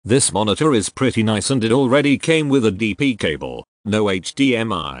This monitor is pretty nice and it already came with a DP cable, no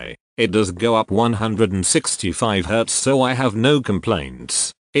HDMI. It does go up 165 Hz, so I have no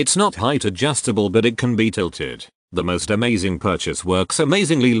complaints. It's not height adjustable, but it can be tilted. The most amazing purchase, works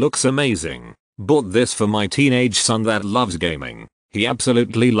amazingly, looks amazing. Bought this for my teenage son that loves gaming. He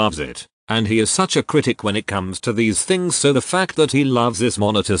absolutely loves it. And he is such a critic when it comes to these things, so the fact that he loves this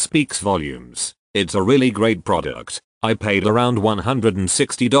monitor speaks volumes. It's a really great product. I paid around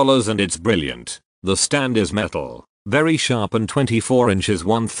 $160 and it's brilliant. The stand is metal, very sharp and 24 inches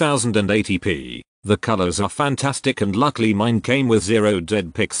 1080p. The colors are fantastic and luckily mine came with 0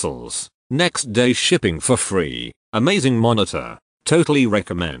 dead pixels. Next day shipping for free. Amazing monitor. Totally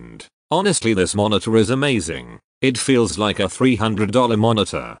recommend. Honestly, this monitor is amazing. It feels like a $300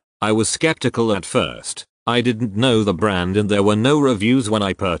 monitor. I was skeptical at first. I didn't know the brand and there were no reviews when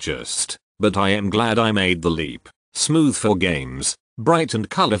I purchased. But I am glad I made the leap. Smooth for games. Bright and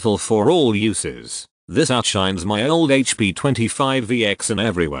colorful for all uses. This outshines my old HP 25VX in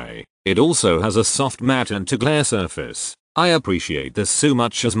every way. It also has a soft matte anti-glare surface. I appreciate this so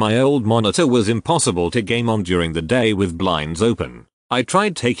much as my old monitor was impossible to game on during the day with blinds open. I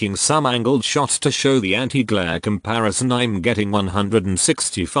tried taking some angled shots to show the anti-glare comparison. I'm getting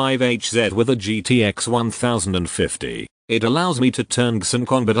 165 Hz with a GTX 1050. It allows me to turn G-Sync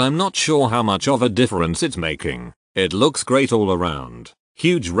on, but I'm not sure how much of a difference it's making. It looks great all around.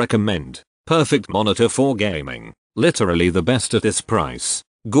 Huge recommend. Perfect monitor for gaming. Literally the best at this price.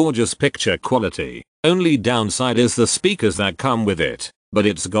 Gorgeous picture quality. Only downside is the speakers that come with it, but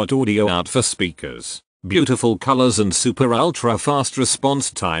it's got audio out for speakers. Beautiful colors and super ultra fast response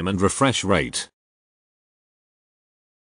time and refresh rate.